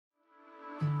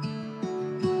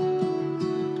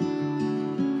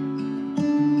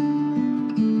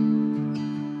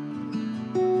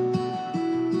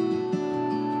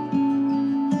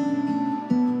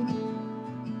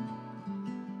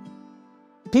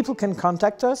People can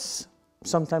contact us,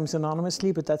 sometimes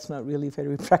anonymously, but that's not really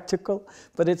very practical,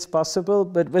 but it's possible.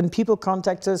 But when people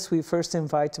contact us, we first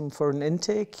invite them for an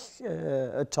intake,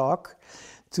 a talk,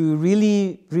 to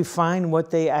really refine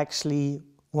what they actually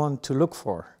want to look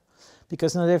for.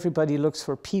 Because not everybody looks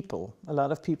for people. A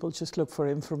lot of people just look for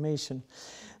information.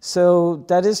 So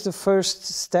that is the first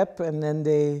step, and then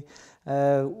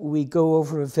we go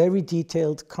over a very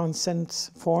detailed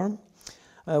consent form.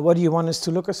 What do you want us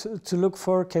to look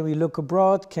for? Can we look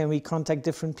abroad? Can we contact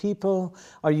different people?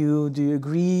 Do you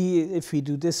agree if we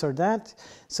do this or that?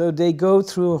 So they go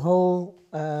through a whole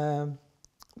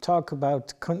talk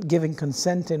about giving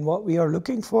consent and what we are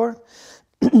looking for.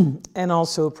 And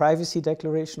also privacy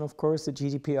declaration, of course. The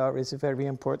GDPR is a very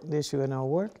important issue in our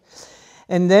work.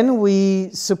 And then we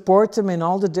support them in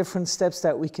all the different steps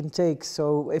that we can take.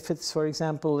 So if it's, for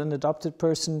example, an adopted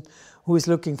person who is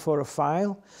looking for a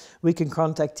file, we can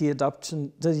contact the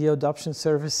adoption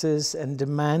services and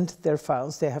demand their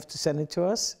files. They have to send it to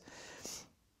us.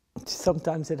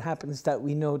 Sometimes it happens that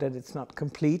we know that it's not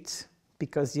complete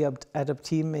because the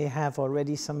adoptee may have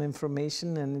already some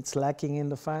information and it's lacking in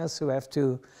the files, so we have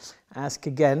to ask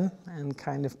again and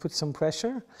kind of put some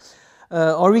pressure.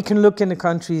 Or we can look in the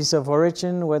countries of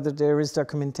origin, whether there is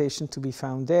documentation to be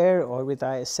found there, or with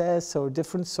ISS, or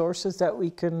different sources that we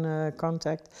can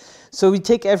contact. So we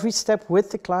take every step with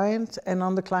the client and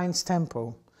on the client's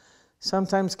tempo.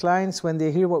 Sometimes clients, when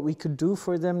they hear what we could do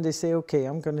for them, they say, okay,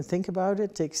 I'm going to think about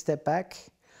it, take a step back,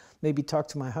 maybe talk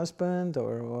to my husband,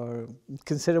 or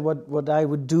consider what I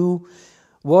would do.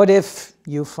 What if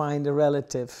you find a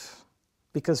relative?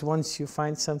 Because once you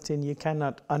find something, you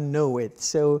cannot unknow it.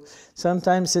 So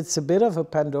sometimes it's a bit of a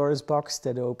Pandora's box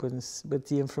that opens with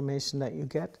the information that you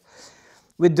get.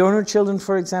 With donor children,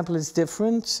 for example, it's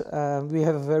different. We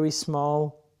have a very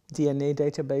small DNA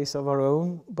database of our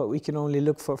own, but we can only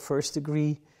look for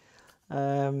first-degree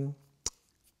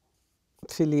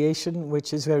filiation,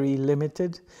 which is very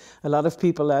limited. A lot of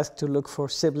people ask to look for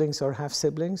siblings or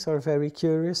half-siblings, are very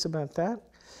curious about that.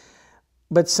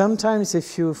 But sometimes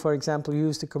if you, for example,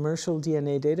 use the commercial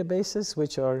DNA databases,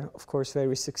 which are, of course,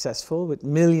 very successful with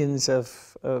millions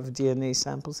of DNA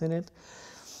samples in it,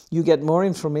 you get more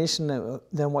information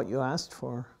than what you asked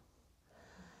for.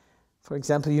 For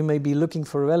example, you may be looking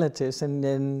for relatives and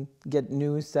then get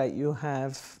news that you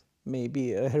have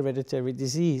maybe a hereditary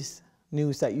disease,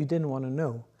 news that you didn't want to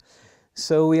know.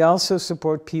 So we also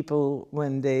support people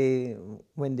when they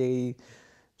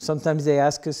sometimes they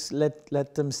ask us,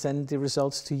 let them send the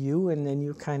results to you, and then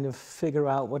you kind of figure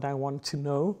out what I want to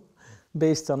know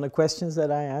based on the questions that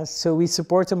I ask. So we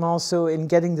support them also in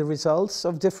getting the results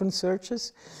of different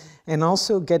searches and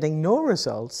also getting no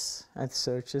results at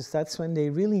searches. That's when they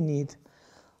really need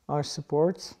our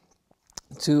support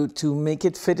to make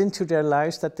it fit into their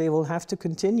lives, that they will have to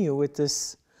continue with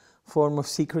this form of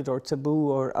secret or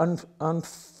taboo or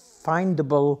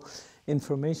unfindable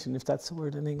information, if that's a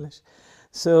word in English.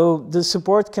 So the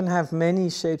support can have many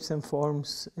shapes and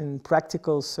forms in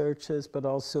practical searches, but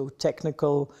also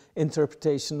technical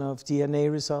interpretation of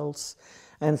DNA results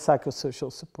and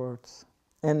psychosocial support.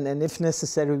 And if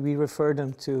necessary, we refer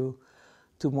them to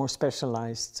more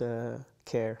specialized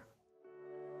care.